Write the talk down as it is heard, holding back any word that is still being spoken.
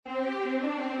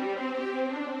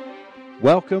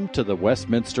Welcome to the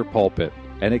Westminster Pulpit,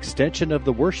 an extension of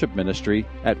the worship ministry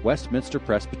at Westminster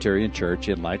Presbyterian Church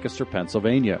in Lancaster,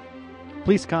 Pennsylvania.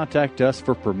 Please contact us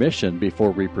for permission before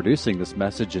reproducing this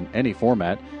message in any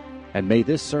format, and may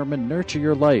this sermon nurture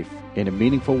your life in a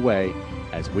meaningful way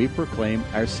as we proclaim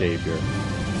our Savior.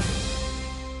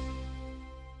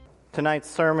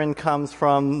 Tonight's sermon comes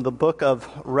from the book of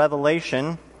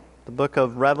Revelation,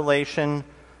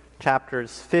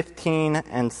 chapters 15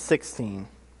 and 16.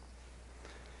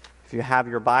 If you have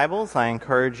your Bibles, I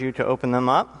encourage you to open them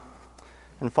up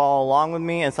and follow along with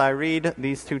me as I read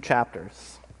these two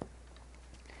chapters.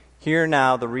 Hear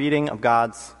now the reading of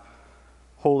God's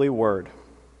holy word.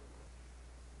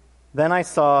 Then I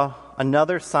saw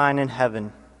another sign in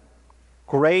heaven,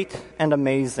 great and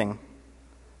amazing,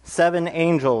 7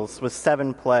 angels with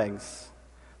 7 plagues,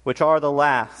 which are the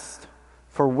last,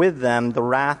 for with them the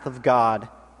wrath of God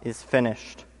is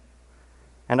finished.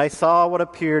 And I saw what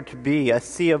appeared to be a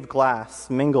sea of glass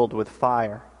mingled with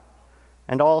fire,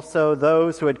 and also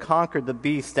those who had conquered the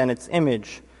beast and its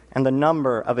image and the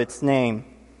number of its name,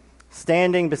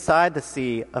 standing beside the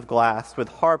sea of glass with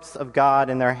harps of God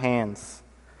in their hands.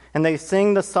 And they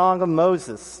sing the song of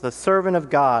Moses, the servant of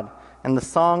God, and the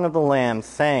song of the Lamb,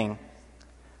 saying,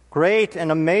 Great and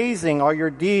amazing are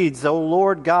your deeds, O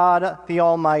Lord God the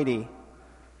Almighty.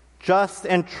 Just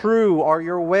and true are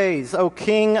your ways, O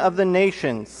King of the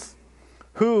nations.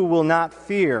 Who will not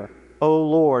fear, O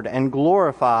Lord, and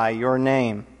glorify your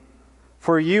name?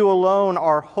 For you alone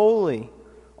are holy.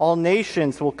 All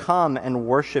nations will come and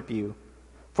worship you,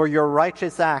 for your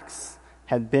righteous acts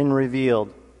have been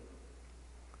revealed.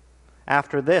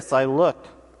 After this I looked,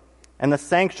 and the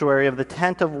sanctuary of the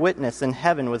tent of witness in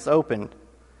heaven was opened.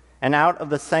 And out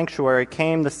of the sanctuary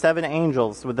came the 7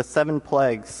 angels with the 7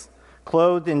 plagues,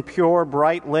 clothed in pure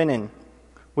bright linen,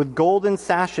 with golden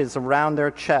sashes around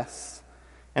their chests.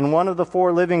 And one of the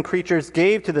 4 living creatures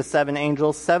gave to the 7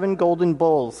 angels 7 golden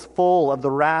bowls full of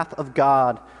the wrath of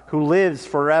God, who lives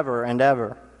forever and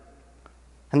ever.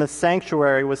 And the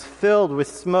sanctuary was filled with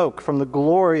smoke from the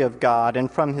glory of God and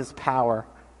from his power.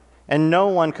 And no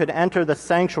one could enter the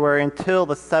sanctuary until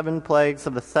the 7 plagues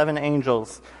of the 7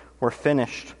 angels were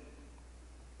finished.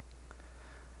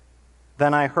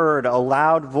 Then I heard a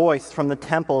loud voice from the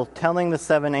temple telling the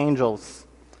 7 angels,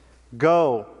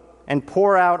 Go and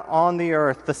pour out on the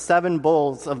earth the 7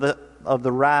 bowls of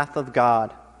the wrath of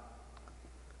God.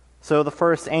 So the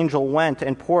first angel went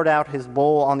and poured out his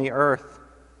bowl on the earth,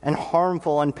 and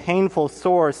harmful and painful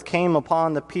sores came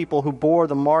upon the people who bore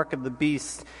the mark of the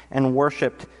beast and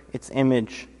worshipped its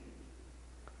image.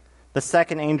 The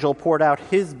second angel poured out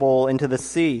his bowl into the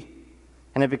sea,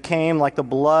 and it became like the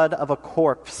blood of a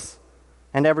corpse,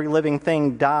 and every living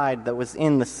thing died that was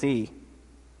in the sea.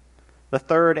 The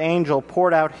third angel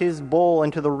poured out his bowl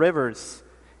into the rivers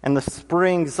and the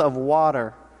springs of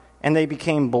water, and they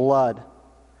became blood.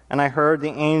 And I heard the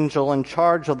angel in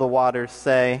charge of the waters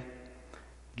say,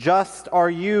 Just are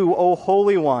you, O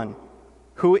Holy One,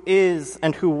 who is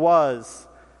and who was,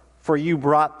 for you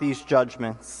brought these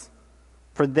judgments.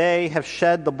 For they have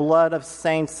shed the blood of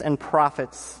saints and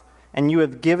prophets, and you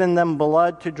have given them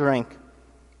blood to drink.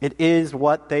 It is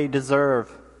what they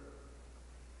deserve.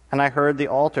 And I heard the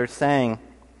altar saying,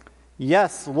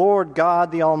 Yes, Lord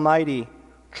God the Almighty,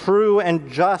 true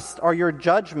and just are your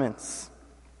judgments.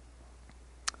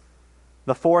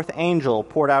 The fourth angel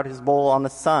poured out his bowl on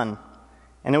the sun,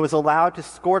 and it was allowed to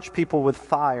scorch people with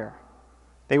fire.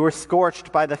 They were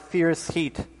scorched by the fierce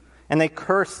heat, and they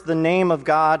cursed the name of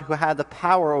God who had the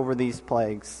power over these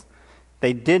plagues.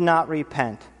 They did not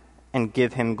repent and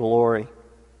give him glory.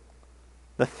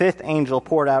 The fifth angel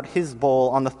poured out his bowl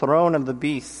on the throne of the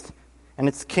beast, and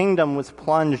its kingdom was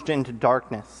plunged into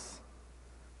darkness.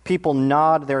 People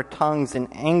gnawed their tongues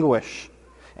in anguish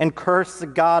and cursed the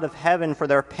God of heaven for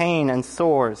their pain and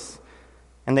sores,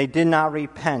 and they did not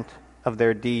repent of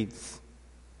their deeds.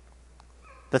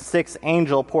 The sixth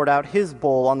angel poured out his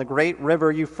bowl on the great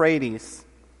river Euphrates,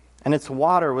 and its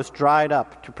water was dried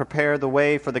up to prepare the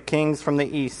way for the kings from the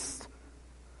east.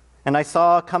 And I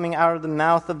saw coming out of the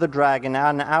mouth of the dragon,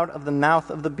 and out of the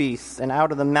mouth of the beast, and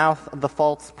out of the mouth of the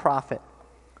false prophet,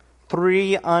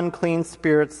 3 unclean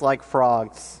spirits like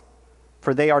frogs,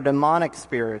 for they are demonic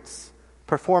spirits,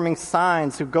 performing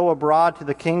signs, who go abroad to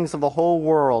the kings of the whole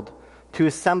world to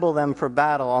assemble them for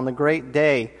battle on the great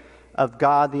day of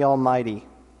God the Almighty.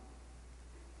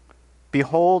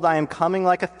 Behold, I am coming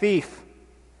like a thief.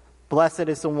 Blessed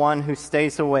is the one who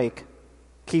stays awake,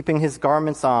 keeping his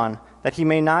garments on, that he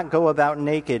may not go about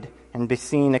naked and be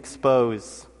seen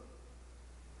exposed.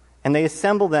 And they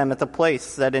assemble them at the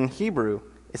place that in Hebrew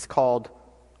is called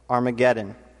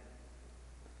Armageddon.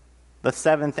 The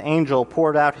seventh angel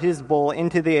poured out his bowl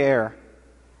into the air,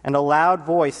 and a loud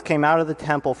voice came out of the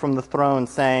temple from the throne,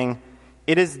 saying,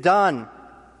 "It is done."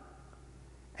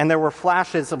 And there were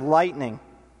flashes of lightning,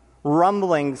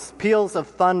 rumblings, peals of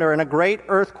thunder, and a great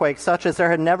earthquake such as there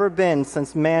had never been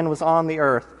since man was on the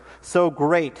earth. So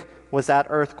great was that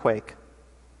earthquake.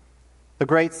 The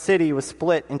great city was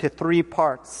split into 3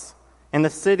 parts, and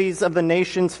the cities of the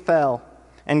nations fell.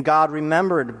 And God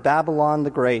remembered Babylon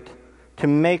the Great, to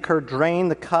make her drain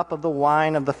the cup of the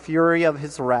wine of the fury of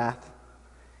his wrath.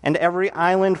 And every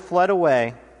island fled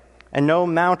away, and no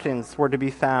mountains were to be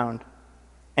found.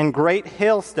 And great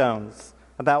hailstones,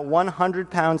 about 100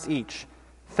 pounds each,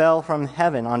 fell from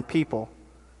heaven on people.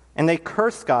 And they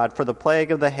cursed God for the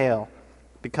plague of the hail,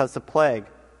 because the plague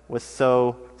was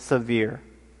so severe.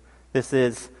 This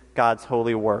is God's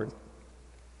holy word.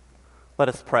 Let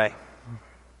us pray.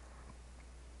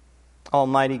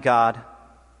 Almighty God,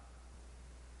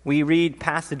 we read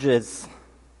passages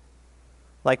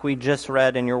like we just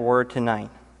read in your word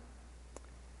tonight,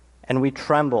 and we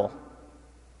tremble.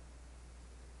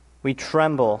 We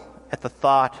tremble at the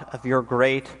thought of your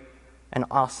great and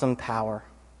awesome power.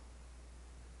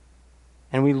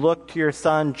 And we look to your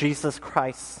Son, Jesus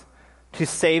Christ, to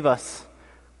save us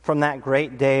from that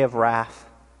great day of wrath.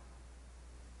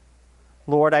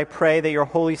 Lord, I pray that your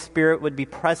Holy Spirit would be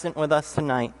present with us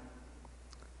tonight.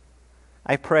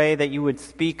 I pray that you would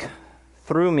speak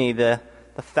through me, the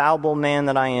fallible man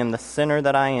that I am, the sinner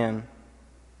that I am.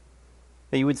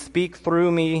 That you would speak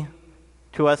through me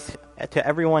to us, to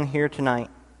everyone here tonight.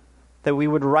 That we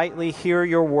would rightly hear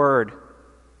your word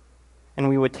and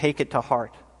we would take it to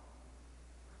heart.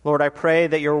 Lord, I pray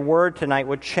that your word tonight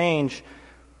would change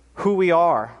who we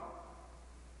are,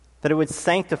 that it would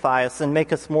sanctify us and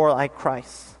make us more like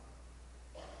Christ.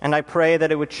 And I pray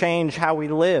that it would change how we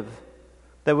live,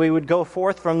 that we would go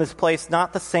forth from this place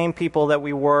not the same people that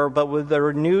we were, but with a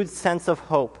renewed sense of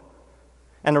hope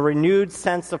and a renewed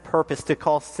sense of purpose to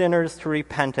call sinners to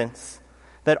repentance,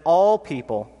 that all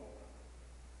people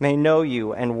may know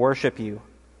you and worship you,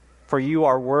 for you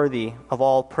are worthy of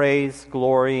all praise,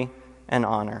 glory, and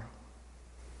honor.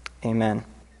 Amen.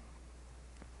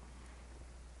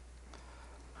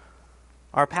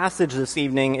 Our passage this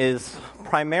evening is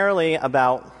primarily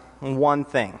about one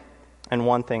thing, and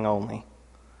one thing only.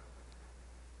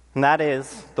 And that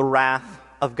is the wrath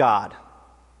of God.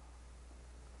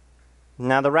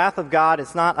 Now, the wrath of God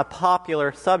is not a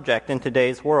popular subject in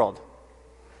today's world.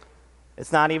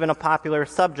 It's not even a popular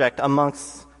subject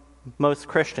amongst most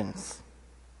Christians.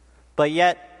 But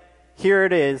yet, here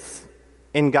it is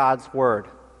in God's Word.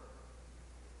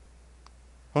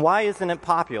 And why isn't it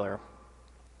popular?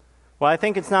 Well, I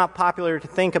think it's not popular to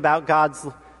think about God's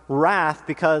wrath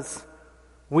because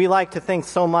we like to think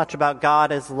so much about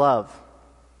God as love.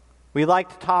 We like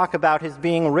to talk about his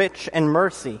being rich in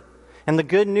mercy and the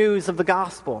good news of the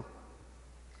gospel.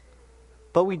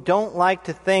 But we don't like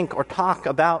to think or talk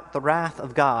about the wrath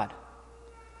of God.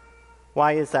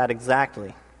 Why is that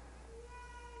exactly?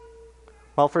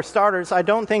 Well, for starters, I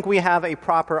don't think we have a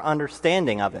proper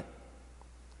understanding of it.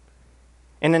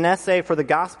 In an essay for the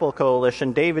Gospel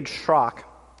Coalition, David Schrock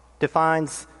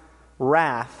defines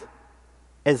wrath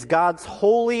as God's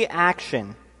holy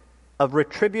action of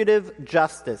retributive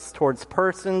justice towards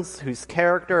persons whose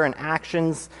character and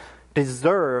actions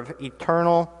deserve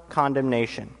eternal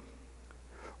condemnation.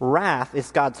 Wrath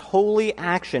is God's holy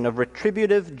action of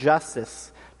retributive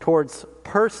justice towards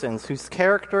persons whose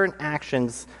character and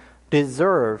actions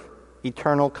deserve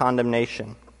eternal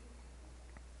condemnation.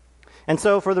 And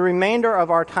so for the remainder of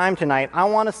our time tonight, I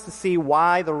want us to see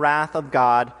why the wrath of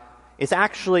God is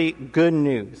actually good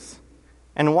news,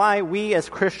 and why we as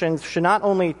Christians should not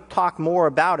only talk more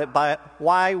about it, but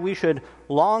why we should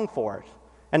long for it.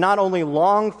 And not only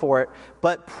long for it,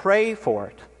 but pray for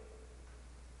it.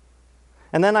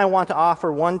 And then I want to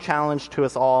offer one challenge to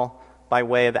us all by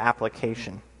way of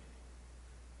application.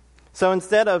 So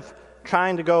instead of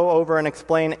trying to go over and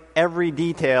explain every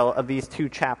detail of these 2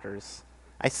 chapters,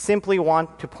 I simply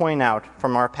want to point out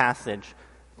from our passage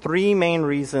 3 main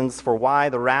reasons for why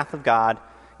the wrath of God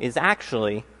is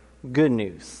actually good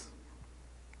news.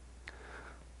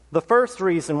 The first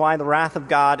reason why the wrath of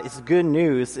God is good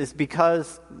news is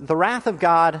because the wrath of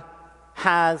God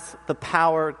has the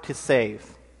power to save.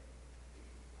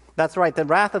 That's right, the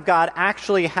wrath of God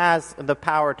actually has the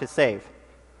power to save.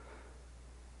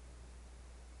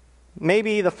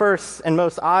 Maybe the first and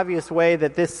most obvious way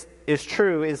that this is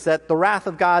true is that the wrath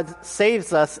of God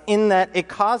saves us in that it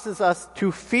causes us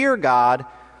to fear God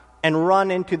and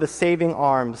run into the saving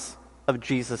arms of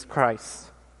Jesus Christ.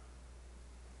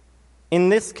 In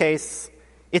this case,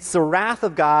 It's the wrath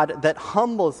of God that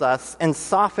humbles us and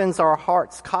softens our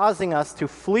hearts, causing us to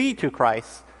flee to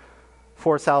Christ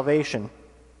for salvation.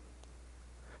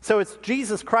 So it's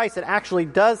Jesus Christ that actually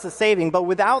does the saving, but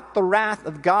without the wrath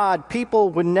of God, people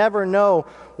would never know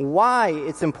why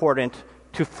it's important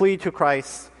to flee to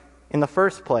Christ in the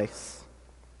first place.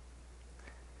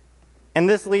 And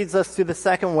this leads us to the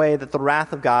second way that the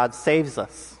wrath of God saves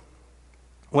us.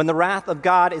 When the wrath of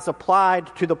God is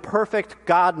applied to the perfect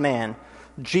God-man,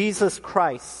 Jesus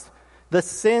Christ, the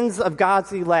sins of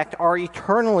God's elect are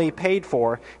eternally paid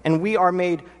for, and we are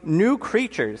made new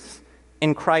creatures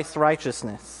in Christ's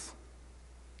righteousness.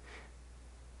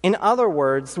 In other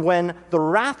words, when the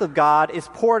wrath of God is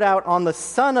poured out on the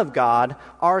Son of God,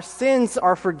 our sins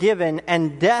are forgiven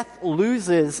and death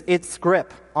loses its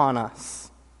grip on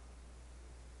us.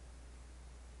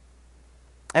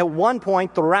 At one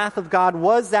point, the wrath of God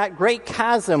was that great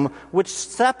chasm which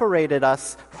separated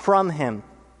us from Him.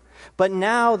 But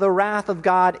now the wrath of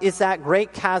God is that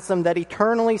great chasm that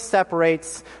eternally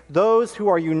separates those who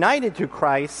are united to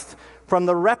Christ from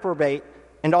the reprobate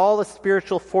and all the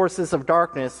spiritual forces of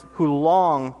darkness who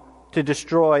long to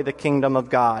destroy the kingdom of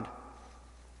God.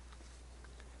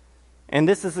 And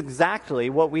this is exactly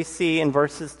what we see in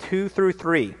verses 2 through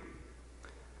 3,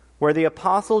 where the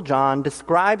Apostle John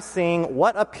describes seeing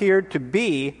what appeared to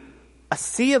be a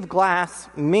sea of glass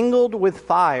mingled with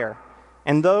fire,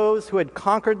 and those who had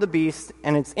conquered the beast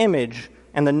and its image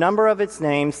and the number of its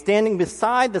name standing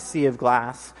beside the sea of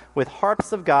glass with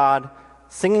harps of God,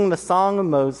 singing the song of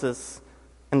Moses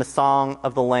and the song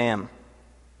of the Lamb.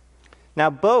 Now,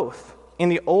 both in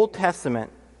the Old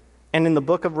Testament and in the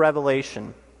book of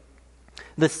Revelation,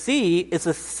 the sea is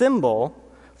a symbol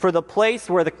for the place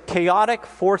where the chaotic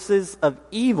forces of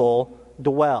evil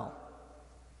dwell.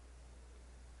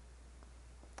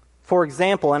 For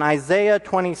example, in Isaiah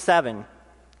 27,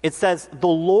 it says, "The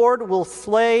Lord will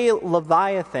slay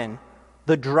Leviathan,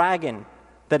 the dragon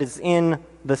that is in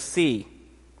the sea."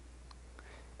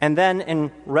 And then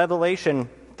in Revelation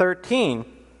 13,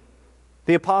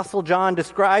 the Apostle John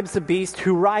describes the beast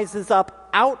who rises up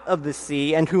out of the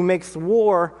sea and who makes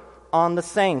war on the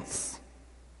saints.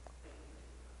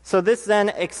 So this then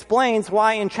explains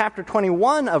why in chapter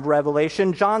 21 of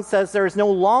Revelation, John says there is no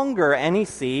longer any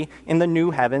sea in the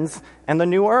new heavens and the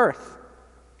new earth.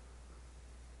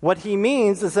 What he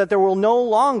means is that there will no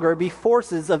longer be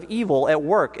forces of evil at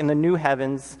work in the new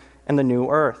heavens and the new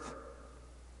earth.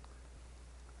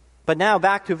 But now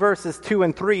back to verses 2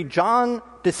 and 3, John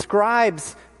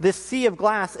describes this sea of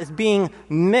glass as being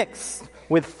mixed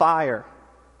with fire.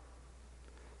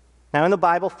 Now in the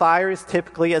Bible, fire is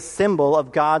typically a symbol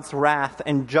of God's wrath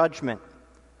and judgment.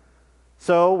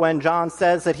 So when John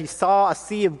says that he saw a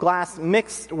sea of glass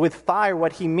mixed with fire,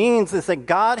 what he means is that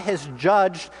God has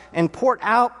judged and poured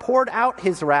out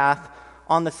his wrath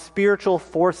on the spiritual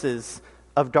forces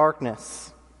of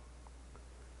darkness.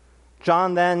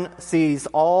 John then sees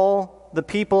all the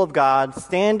people of God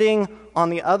standing on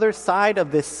the other side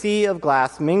of this sea of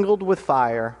glass mingled with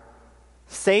fire,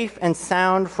 safe and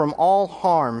sound from all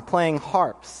harm, playing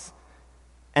harps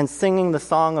and singing the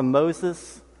song of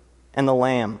Moses and the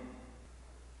Lamb.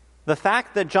 The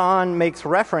fact that John makes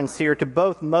reference here to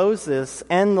both Moses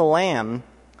and the Lamb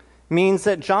means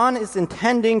that John is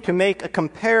intending to make a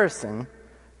comparison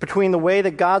between the way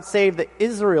that God saved the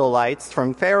Israelites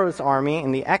from Pharaoh's army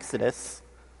in the Exodus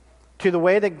to the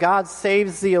way that God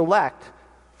saves the elect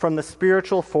from the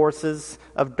spiritual forces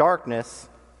of darkness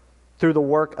through the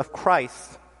work of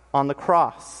Christ on the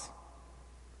cross.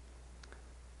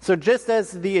 So just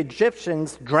as the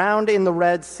Egyptians drowned in the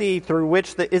Red Sea through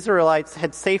which the Israelites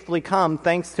had safely come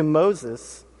thanks to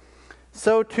Moses,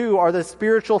 so too are the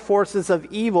spiritual forces of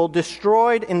evil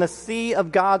destroyed in the sea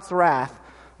of God's wrath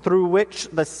through which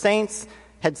the saints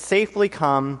had safely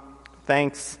come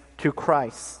thanks to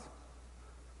Christ.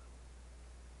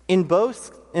 In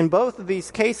both of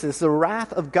these cases, the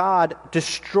wrath of God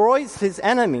destroys his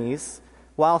enemies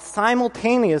while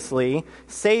simultaneously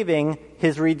saving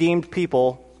his redeemed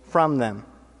people from them.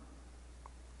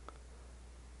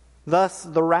 Thus,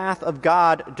 the wrath of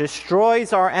God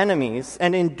destroys our enemies,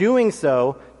 and in doing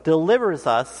so, delivers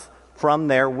us from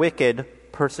their wicked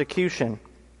persecution.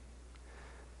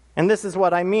 And this is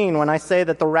what I mean when I say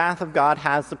that the wrath of God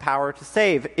has the power to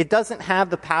save. It doesn't have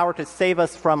the power to save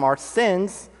us from our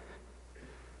sins,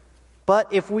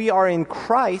 but if we are in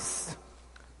Christ,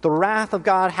 the wrath of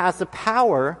God has the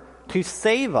power to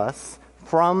save us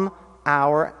from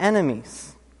our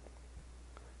enemies.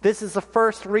 This is the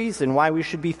first reason why we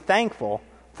should be thankful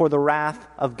for the wrath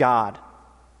of God.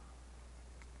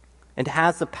 It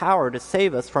has the power to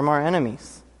save us from our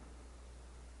enemies.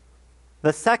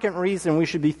 The second reason we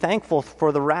should be thankful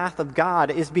for the wrath of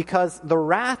God is because the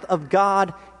wrath of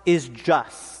God is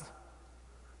just.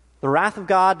 The wrath of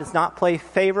God does not play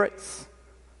favorites.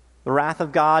 The wrath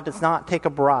of God does not take a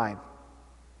bribe.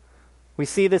 We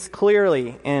see this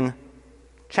clearly in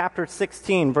chapter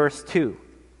 16, verse 2,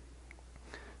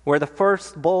 where the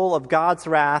first bowl of God's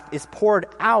wrath is poured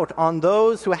out on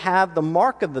those who have the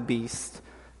mark of the beast,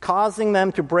 causing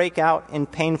them to break out in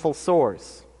painful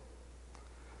sores.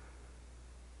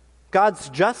 God's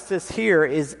justice here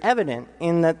is evident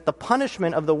in that the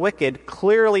punishment of the wicked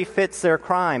clearly fits their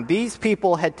crime. These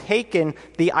people had taken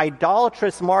the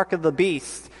idolatrous mark of the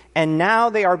beast, and now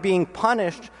they are being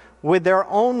punished with their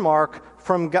own mark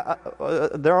from God,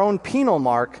 their own penal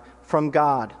mark from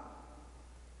God.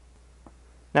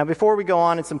 Now, before we go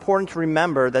on, it's important to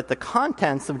remember that the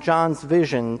contents of John's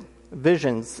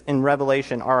visions in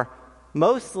Revelation are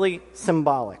mostly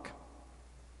symbolic.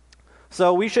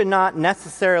 So we should not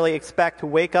necessarily expect to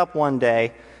wake up one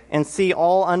day and see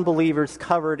all unbelievers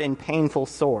covered in painful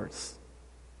sores.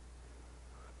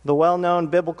 The well-known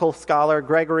biblical scholar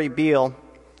Gregory Beale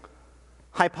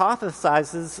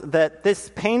hypothesizes that this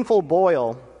painful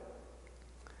boil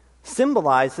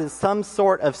symbolizes some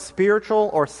sort of spiritual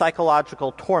or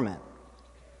psychological torment.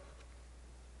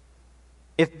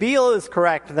 If Beale is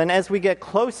correct, then as we get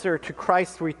closer to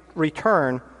Christ's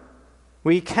return,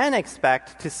 we can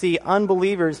expect to see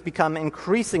unbelievers become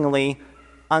increasingly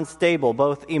unstable,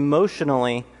 both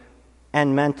emotionally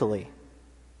and mentally.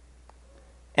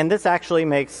 And this actually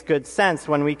makes good sense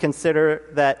when we consider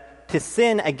that to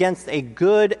sin against a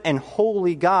good and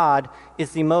holy God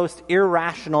is the most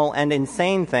irrational and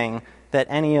insane thing that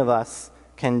any of us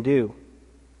can do.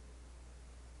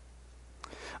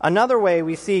 Another way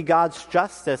we see God's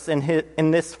justice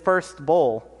in this first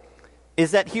bowl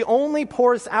is that he only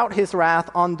pours out his wrath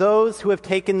on those who have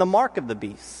taken the mark of the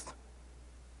beast.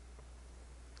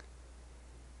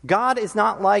 God is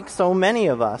not like so many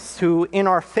of us who, in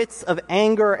our fits of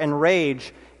anger and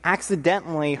rage,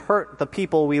 accidentally hurt the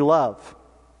people we love,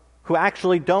 who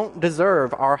actually don't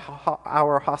deserve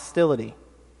our hostility.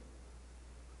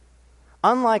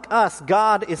 Unlike us,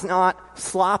 God is not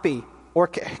sloppy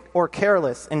or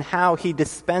careless in how he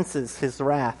dispenses his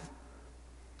wrath.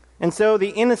 And so the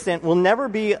innocent will never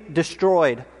be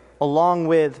destroyed along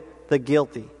with the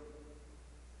guilty.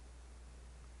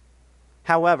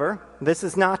 However, this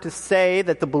is not to say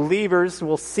that the believers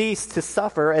will cease to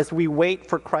suffer as we wait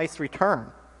for Christ's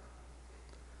return.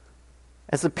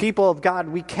 As the people of God,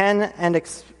 we can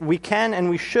and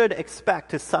we should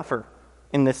expect to suffer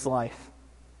in this life.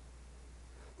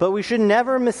 But we should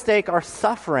never mistake our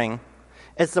suffering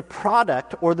as the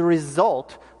product or the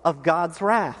result of God's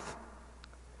wrath.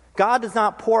 God does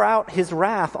not pour out his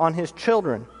wrath on his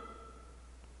children.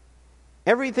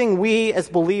 Everything we as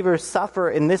believers suffer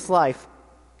in this life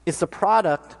is the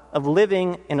product of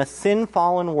living in a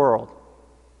sin-fallen world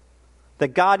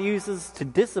that God uses to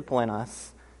discipline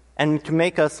us and to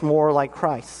make us more like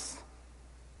Christ.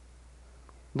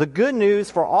 The good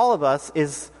news for all of us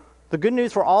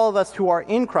who are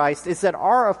in Christ is that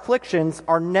our afflictions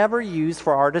are never used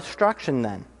for our destruction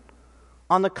then.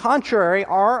 On the contrary,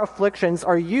 our afflictions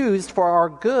are used for our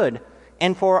good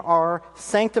and for our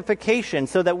sanctification,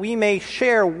 so that we may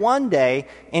share one day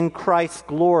in Christ's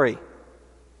glory.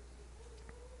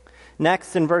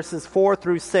 Next, in verses 4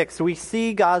 through 6, we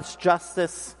see God's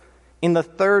justice in the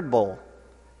third bowl,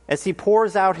 as he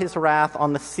pours out his wrath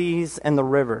on the seas and the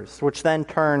rivers, which then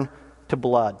turn to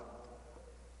blood.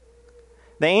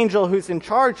 The angel who's in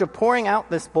charge of pouring out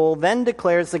this bowl then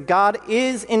declares that God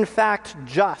is in fact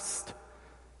just,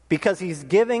 because he's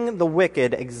giving the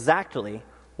wicked exactly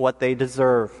what they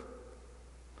deserve.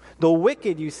 The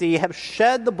wicked, you see, have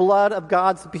shed the blood of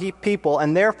God's people,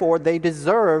 and therefore they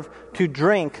deserve to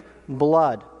drink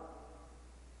blood.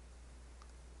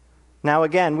 Now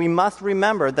again, we must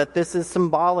remember that this is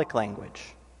symbolic language.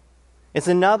 It's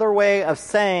another way of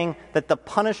saying that the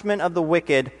punishment of the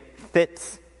wicked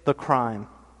fits the crime.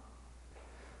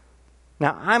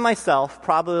 Now, I myself,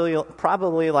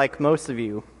 probably like most of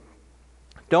you,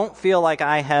 don't feel like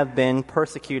I have been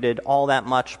persecuted all that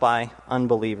much by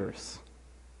unbelievers.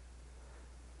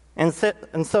 And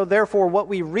so therefore, what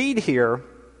we read here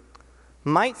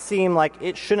might seem like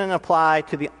it shouldn't apply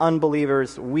to the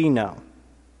unbelievers we know,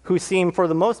 who seem, for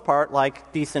the most part,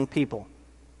 like decent people.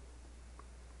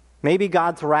 Maybe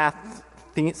God's wrath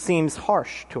seems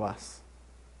harsh to us.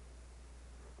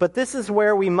 But this is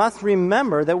where we must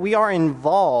remember that we are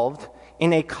involved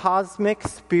in a cosmic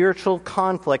spiritual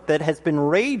conflict that has been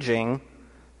raging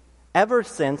ever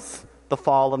since the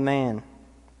fall of man.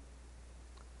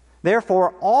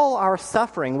 Therefore, all our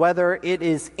suffering, whether it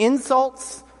is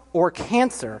insults or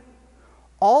cancer,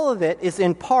 all of it is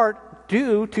in part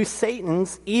due to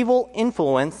Satan's evil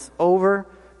influence over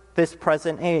this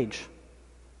present age.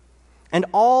 And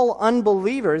all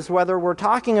unbelievers, whether we're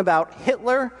talking about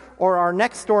Hitler or our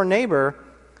next-door neighbor,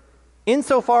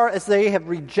 insofar as they have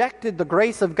rejected the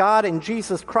grace of God in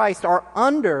Jesus Christ, are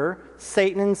under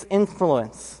Satan's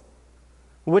influence,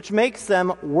 which makes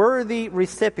them worthy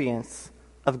recipients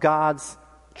of God's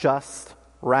just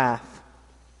wrath.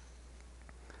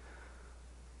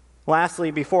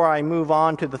 Lastly, before I move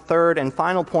on to the third and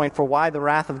final point for why the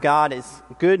wrath of God is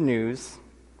good news,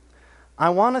 I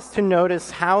want us to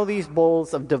notice how these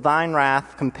bowls of divine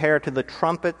wrath compare to the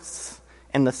trumpets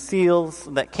and the seals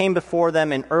that came before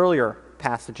them in earlier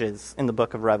passages in the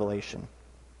book of Revelation.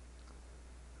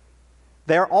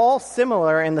 They're all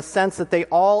similar in the sense that they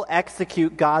all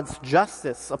execute God's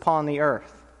justice upon the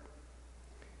earth.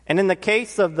 And in the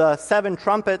case of the 7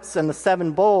 trumpets and the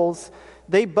 7 bowls,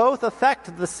 they both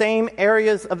affect the same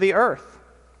areas of the earth.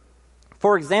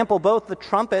 For example, both the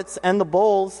trumpets and the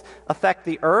bowls affect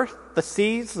the earth, the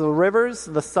seas, the rivers,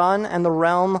 the sun, and the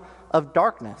realm of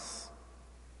darkness.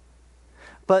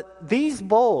 But these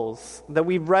bowls that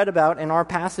we've read about in our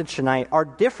passage tonight are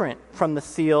different from the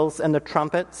seals and the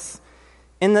trumpets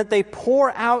in that they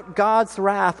pour out God's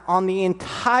wrath on the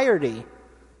entirety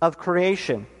of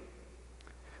creation,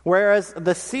 whereas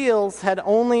the seals had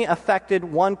only affected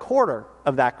 1/4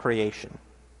 of that creation,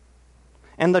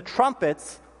 and the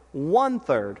trumpets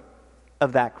 1/3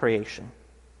 of that creation.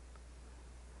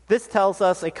 This tells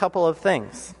us a couple of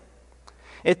things.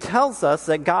 It tells us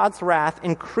that God's wrath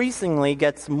increasingly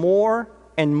gets more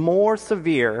and more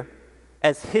severe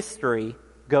as history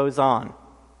goes on.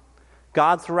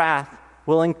 God's wrath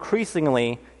will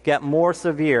increasingly get more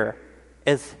severe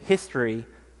as history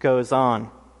goes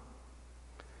on.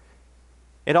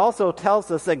 It also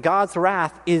tells us that God's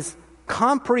wrath is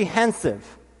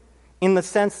comprehensive in the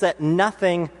sense that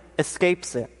nothing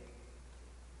escapes it.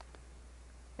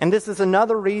 And this is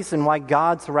another reason why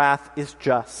God's wrath is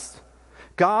just.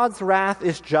 God's wrath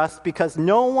is just because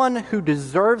no one who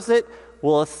deserves it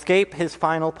will escape his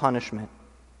final punishment.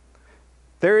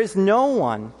 There is no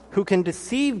one who can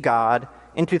deceive God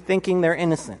into thinking they're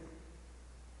innocent.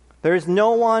 There is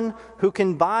no one who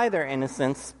can buy their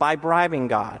innocence by bribing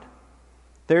God.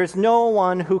 There is no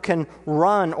one who can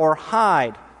run or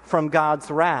hide from God's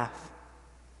wrath.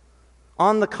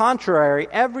 On the contrary,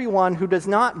 everyone who does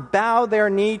not bow their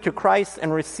knee to Christ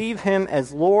and receive him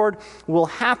as Lord will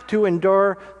have to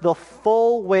endure the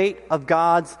full weight of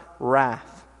God's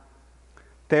wrath.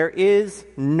 There is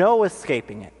no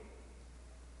escaping it.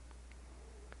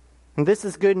 And this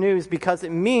is good news because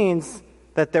it means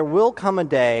that there will come a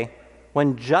day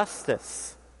when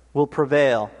justice will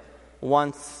prevail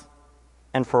once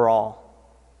and for all.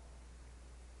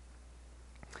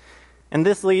 And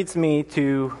this leads me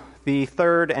to the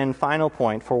third and final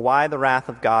point for why the wrath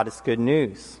of God is good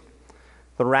news.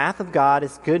 The wrath of God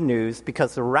is good news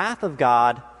because the wrath of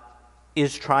God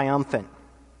is triumphant.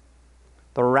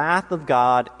 The wrath of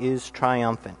God is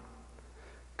triumphant.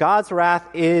 God's wrath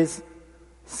is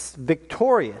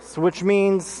victorious, which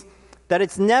means that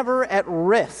it's never at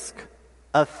risk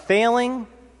of failing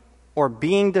or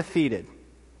being defeated.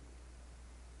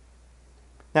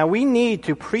 Now, we need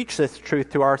to preach this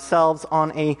truth to ourselves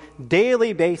on a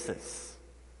daily basis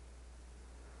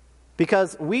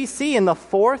because we see in the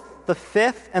 4th, the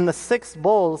 5th, and the 6th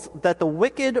bowls that the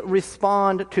wicked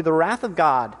respond to the wrath of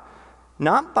God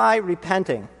not by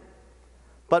repenting,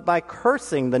 but by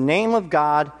cursing the name of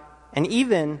God and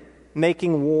even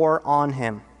making war on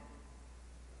him.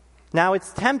 Now,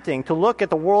 it's tempting to look at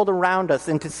the world around us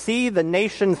and to see the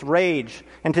nations rage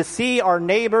and to see our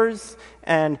neighbors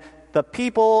and the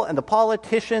people and the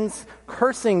politicians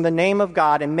cursing the name of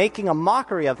God and making a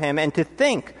mockery of him and to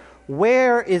think,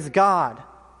 where is God?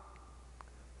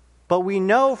 But we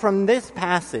know from this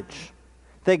passage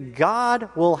that God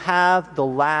will have the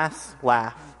last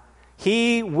laugh.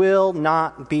 He will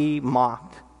not be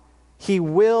mocked. He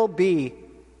will be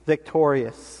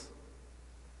victorious.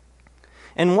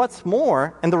 And what's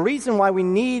more, and the reason why we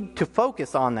need to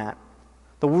focus on that,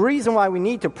 the reason why we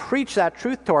need to preach that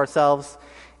truth to ourselves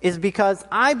is because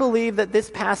I believe that this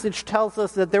passage tells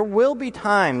us that there will be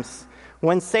times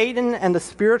when Satan and the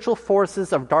spiritual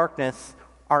forces of darkness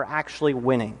are actually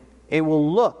winning. It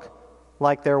will look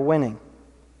like they're winning.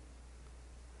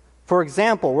 For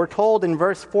example, we're told in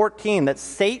verse 14 that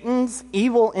Satan's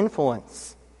evil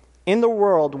influence in the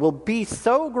world will be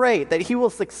so great that he will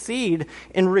succeed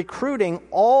in recruiting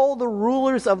all the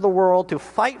rulers of the world to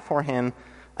fight for him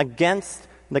against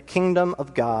the kingdom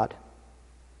of God.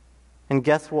 And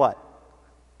guess what?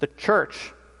 The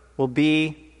church will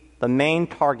be the main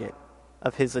target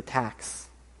of his attacks.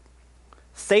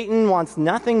 Satan wants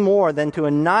nothing more than to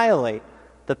annihilate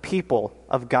the people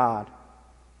of God.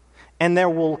 And there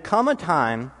will come a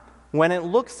time when it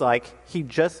looks like he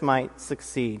just might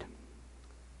succeed.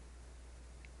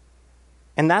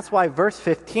 And that's why verse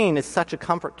 15 is such a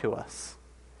comfort to us.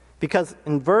 Because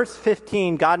in verse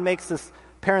 15, God makes this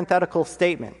parenthetical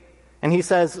statement. And he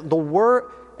says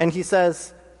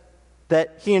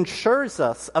that he ensures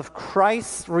us of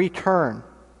Christ's return.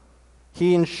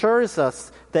 He ensures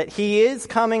us that he is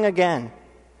coming again.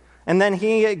 And then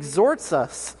he exhorts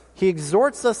us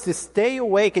to stay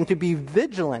awake and to be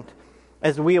vigilant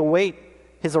as we await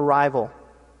his arrival.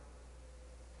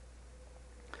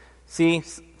 See,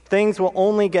 things will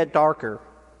only get darker,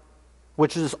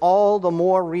 which is all the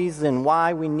more reason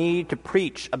why we need to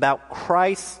preach about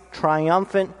Christ's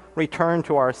triumphant return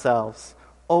to ourselves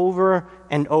over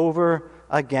and over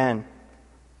again.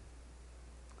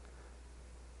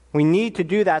 We need to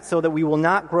do that so that we will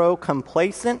not grow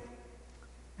complacent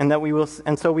and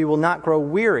so we will not grow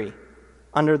weary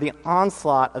under the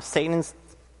onslaught of Satan's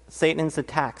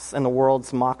attacks and the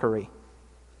world's mockery.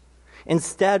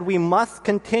 Instead, we must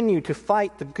continue to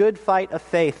fight the good fight of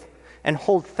faith and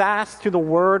hold fast to the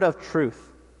word of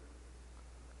truth.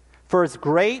 For as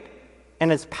great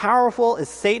and as powerful as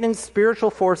Satan's spiritual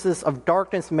forces of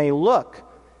darkness may look,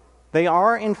 they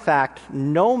are in fact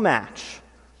no match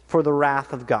for the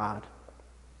wrath of God.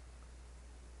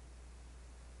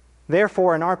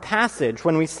 Therefore, in our passage,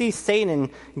 when we see Satan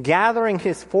gathering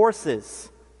his forces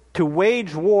to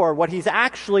wage war, what he's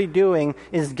actually doing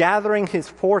is gathering his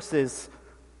forces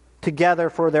together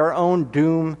for their own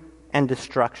doom and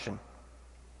destruction,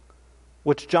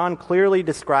 which John clearly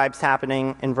describes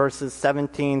happening in verses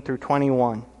 17 through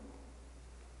 21.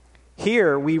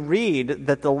 Here we read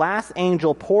that the last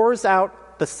angel pours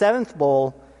out the seventh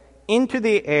bowl into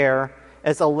the air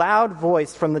as a loud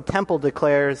voice from the temple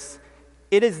declares,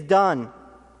 "It is done."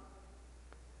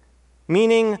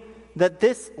 Meaning that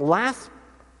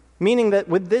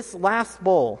with this last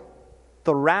bowl,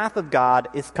 the wrath of God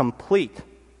is complete,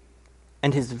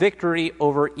 and his victory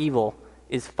over evil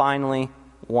is finally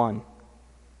won.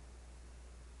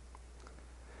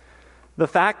 The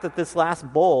fact that this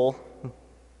last bowl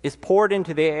is poured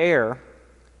into the air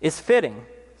is fitting,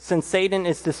 since Satan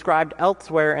is described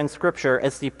elsewhere in Scripture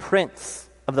as the prince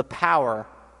of the power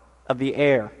of the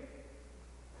air.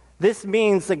 This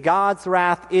means that God's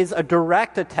wrath is a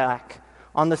direct attack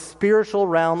on the spiritual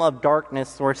realm of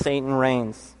darkness where Satan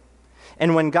reigns.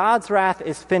 And when God's wrath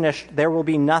is finished, there will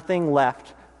be nothing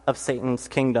left of Satan's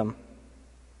kingdom.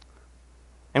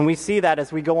 And we see that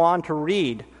as we go on to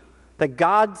read that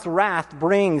God's wrath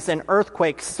brings an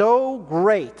earthquake so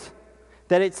great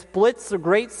that it splits the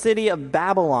great city of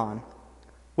Babylon,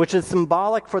 which is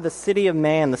symbolic for the city of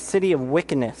man, the city of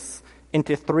wickedness,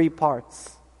 into 3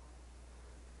 parts.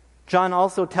 John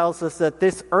also tells us that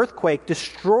this earthquake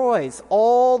destroys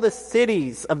all the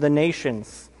cities of the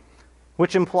nations,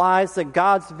 which implies that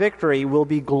God's victory will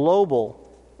be global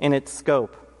in its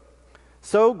scope.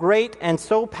 So great and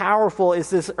so powerful is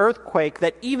this earthquake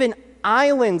that even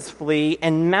islands flee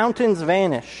and mountains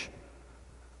vanish,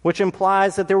 which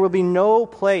implies that there will be no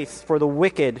place for the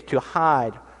wicked to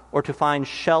hide or to find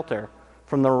shelter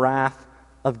from the wrath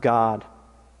of God.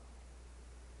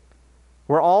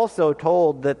 We're also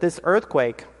told that this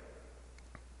earthquake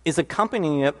is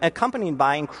accompanied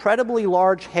by incredibly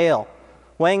large hail,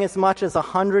 weighing as much as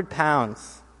 100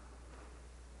 pounds.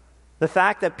 The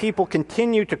fact that people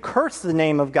continue to curse the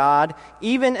name of God,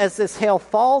 even as this hail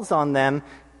falls on them,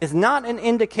 is not an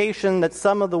indication that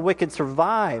some of the wicked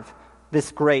survive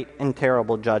this great and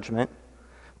terrible judgment,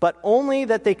 but only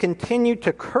that they continue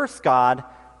to curse God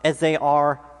as they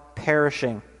are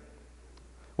perishing,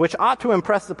 which ought to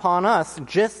impress upon us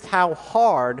just how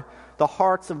hard the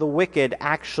hearts of the wicked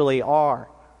actually are.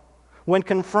 When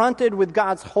confronted with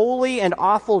God's holy and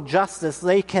awful justice,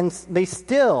 they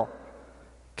still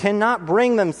cannot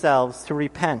bring themselves to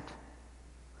repent.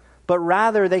 But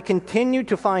rather, they continue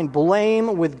to find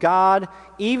blame with God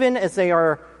even as they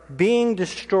are being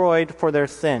destroyed for their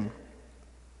sin,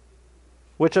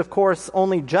 which of course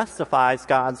only justifies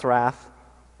God's wrath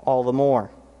all the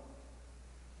more.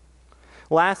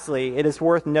 Lastly, it is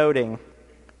worth noting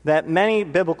that many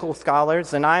biblical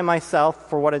scholars, and I myself,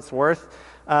 for what it's worth,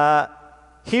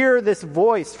 hear this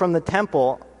voice from the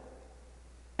temple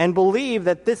and believe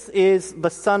that this is the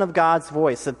Son of God's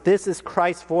voice, that this is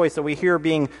Christ's voice that we hear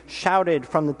being shouted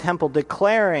from the temple,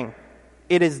 declaring,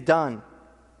 "It is done."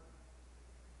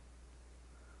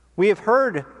 We have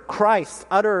heard Christ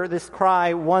utter this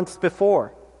cry once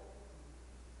before.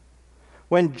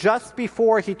 when just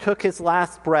before he took his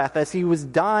last breath, as he was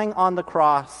dying on the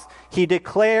cross, he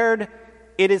declared,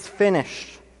 "It is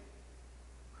finished."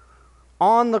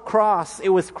 On the cross, it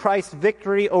was Christ's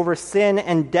victory over sin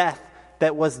and death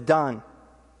that was done.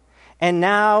 And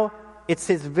now it's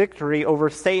his victory over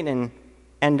Satan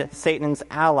and Satan's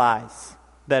allies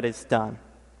that is done.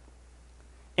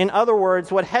 In other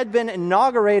words, what had been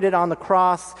inaugurated on the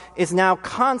cross is now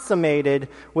consummated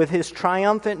with his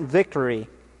triumphant victory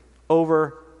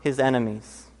over his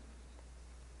enemies.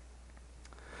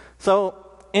 So,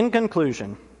 in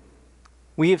conclusion,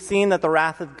 we have seen that the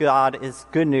wrath of God is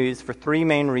good news for three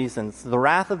main reasons. The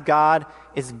wrath of God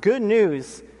is good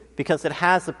news because it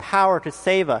has the power to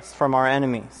save us from our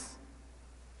enemies.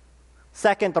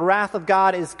 Second, the wrath of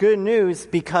God is good news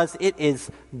because it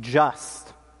is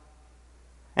just.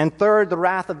 And third, the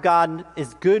wrath of God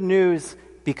is good news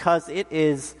because it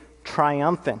is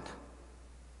triumphant.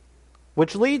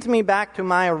 Which leads me back to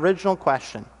my original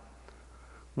question.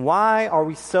 Why are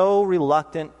we so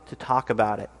reluctant to talk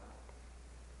about it?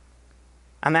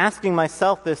 I'm asking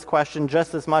myself this question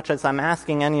just as much as I'm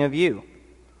asking any of you.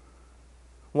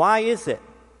 Why is it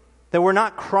that we're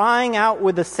not crying out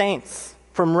with the saints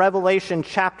from Revelation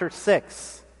chapter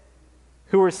 6,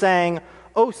 who are saying,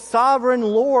 "O sovereign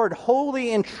Lord,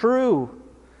 holy and true,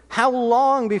 how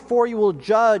long before you will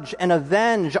judge and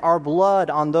avenge our blood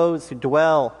on those who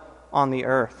dwell on the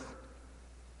earth?"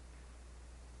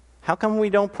 How come we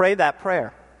don't pray that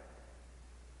prayer?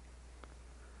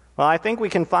 Well, I think we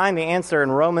can find the answer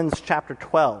in Romans chapter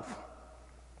 12,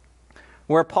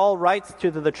 where Paul writes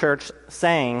to the church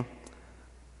saying,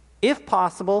 "If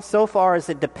possible, so far as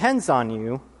it depends on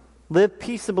you, live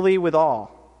peaceably with all.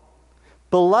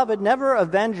 Beloved, never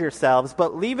avenge yourselves,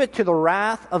 but leave it to the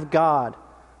wrath of God.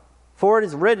 For it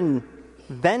is written,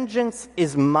 'Vengeance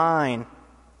is mine,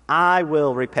 I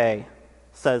will repay,'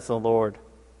 says the Lord."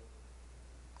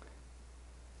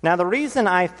 Now, the reason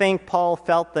I think Paul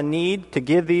felt the need to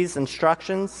give these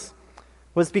instructions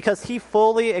was because he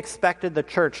fully expected the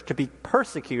church to be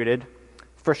persecuted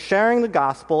for sharing the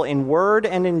gospel in word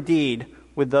and in deed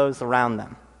with those around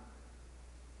them.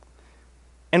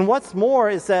 And what's more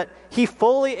is that he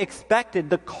fully expected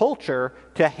the culture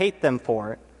to hate them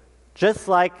for it, just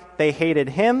like they hated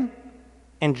him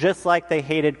and just like they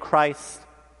hated Christ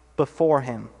before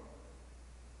him.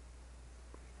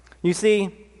 You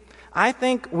see, I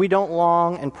think we don't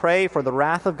long and pray for the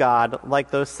wrath of God like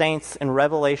those saints in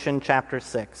Revelation chapter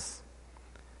 6,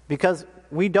 because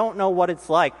we don't know what it's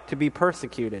like to be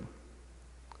persecuted.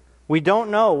 We don't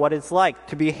know what it's like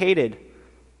to be hated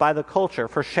by the culture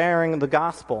for sharing the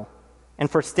gospel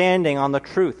and for standing on the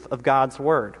truth of God's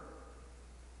word.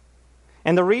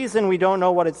 And the reason we don't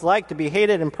know what it's like to be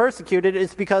hated and persecuted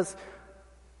is because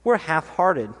we're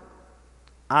half-hearted.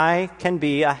 I am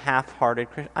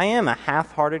a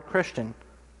half-hearted Christian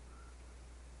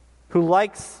who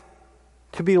likes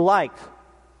to be liked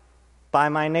by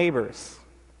my neighbors.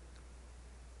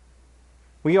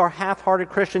 We are half-hearted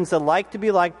Christians that like to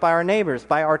be liked by our neighbors,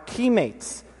 by our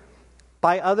teammates,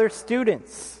 by other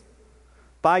students,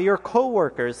 by your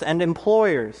coworkers and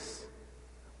employers.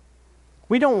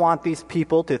 We don't want these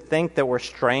people to think that we're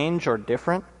strange or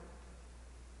different.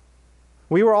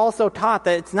 We were also taught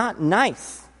that it's not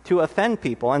nice to offend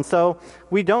people, and so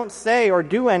we don't say or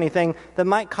do anything that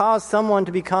might cause someone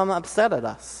to become upset at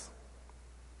us.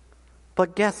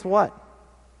 But guess what?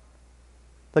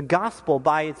 The gospel,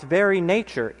 by its very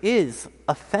nature, is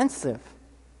offensive,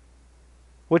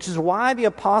 which is why the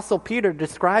Apostle Peter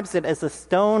describes it as a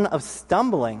stone of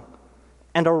stumbling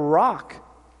and a rock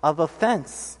of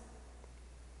offense.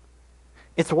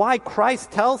 It's why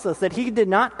Christ tells us that he did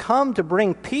not come to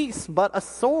bring peace, but a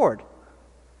sword,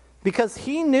 because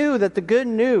he knew that the good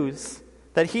news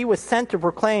that he was sent to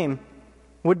proclaim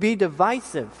would be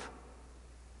divisive,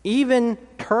 even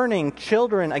turning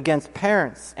children against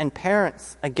parents and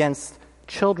parents against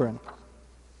children.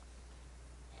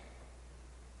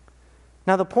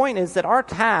 Now, the point is that our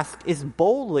task is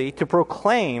boldly to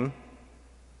proclaim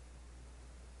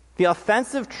the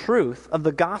offensive truth of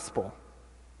the gospel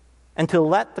and to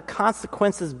let the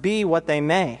consequences be what they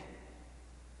may.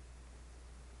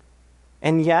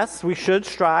 And yes, we should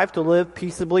strive to live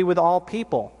peaceably with all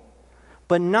people,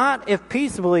 but not if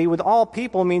peaceably with all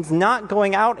people means not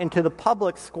going out into the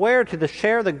public square to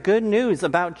share the good news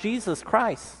about Jesus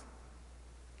Christ.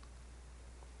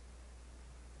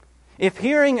 If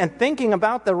hearing and thinking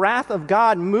about the wrath of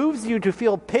God moves you to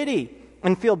feel pity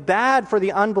and feel bad for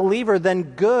the unbeliever, then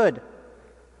good.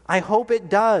 I hope it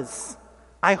does.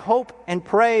 I hope and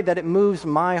pray that it moves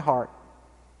my heart.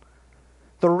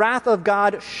 The wrath of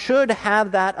God should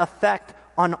have that effect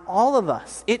on all of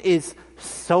us. It is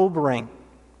sobering.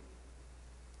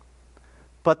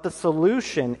 But the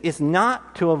solution is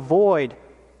not to avoid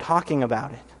talking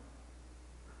about it.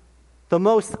 The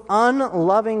most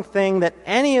unloving thing that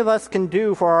any of us can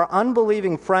do for our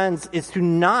unbelieving friends is to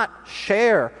not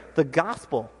share the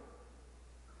gospel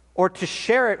or to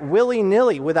share it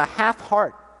willy-nilly with a half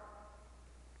heart.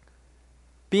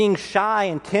 Being shy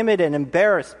and timid and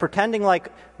embarrassed, pretending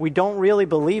like we don't really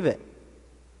believe it.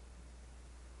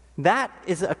 That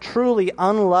is a truly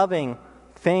unloving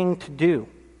thing to do.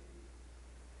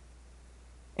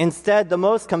 Instead, the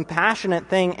most compassionate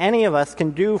thing any of us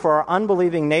can do for our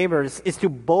unbelieving neighbors is to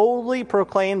boldly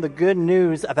proclaim the good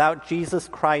news about Jesus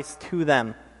Christ to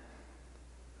them.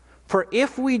 For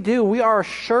if we do, we are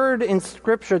assured in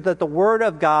Scripture that the Word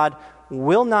of God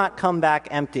will not come back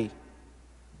empty.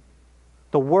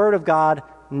 The Word of God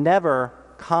never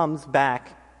comes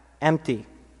back empty.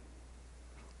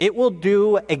 It will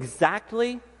do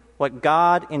exactly what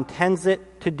God intends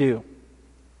it to do.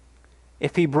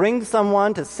 If He brings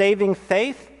someone to saving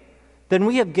faith, then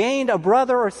we have gained a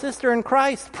brother or sister in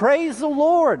Christ. Praise the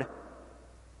Lord!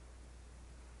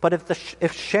 But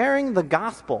if sharing the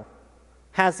gospel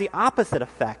has the opposite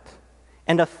effect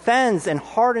and offends and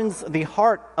hardens the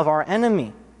heart of our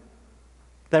enemy,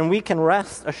 then we can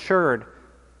rest assured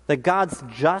that God's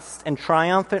just and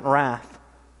triumphant wrath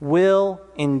will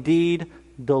indeed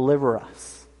deliver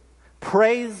us.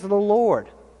 Praise the Lord!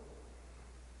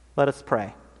 Let us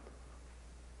pray.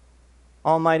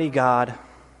 Almighty God,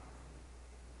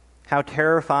 how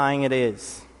terrifying it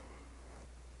is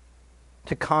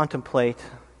to contemplate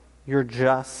your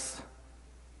just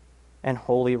and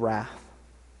holy wrath.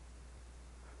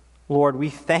 Lord,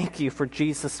 we thank you for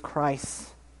Jesus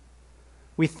Christ.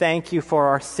 We thank you for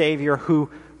our Savior who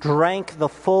drank the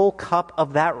full cup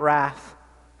of that wrath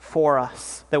for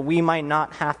us, that we might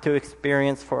not have to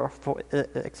experience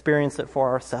it for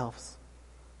ourselves.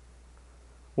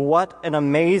 What an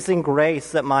amazing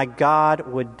grace that my God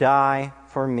would die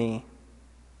for me.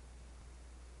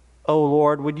 Oh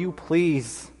Lord, would you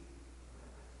please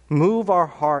move our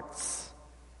hearts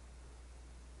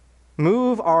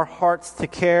to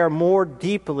care more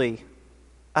deeply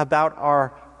about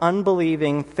our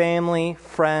unbelieving family,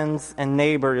 friends, and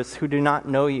neighbors who do not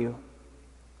know you.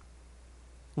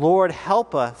 Lord,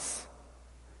 help us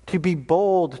to be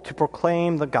bold to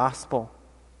proclaim the gospel.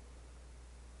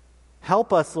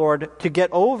 Help us, Lord, to get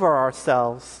over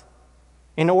ourselves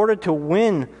in order to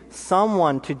win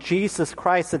someone to Jesus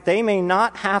Christ, that they may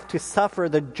not have to suffer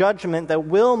the judgment that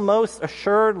will most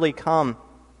assuredly come.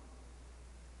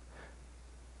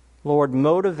 Lord,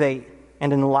 motivate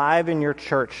and enliven your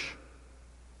church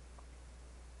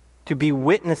to be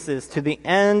witnesses to the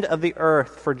end of the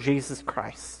earth for Jesus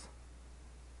Christ,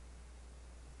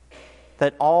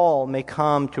 that all may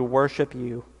come to worship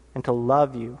you and to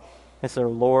love you as their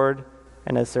Lord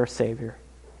and as their Savior.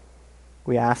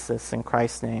 We ask this in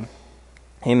Christ's name.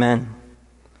 Amen.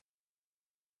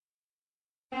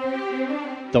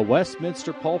 The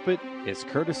Westminster Pulpit is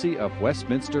courtesy of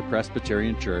Westminster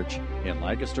Presbyterian Church in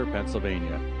Lancaster,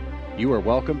 Pennsylvania. You are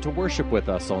welcome to worship with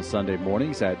us on Sunday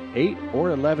mornings at 8 or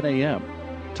 11 a.m.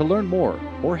 To learn more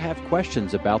or have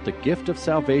questions about the gift of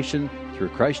salvation through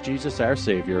Christ Jesus our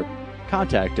Savior,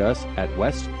 contact us at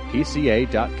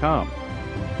westpca.com.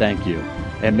 Thank you,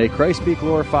 and may Christ be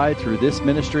glorified through this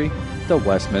ministry, the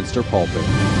Westminster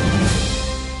Pulpit.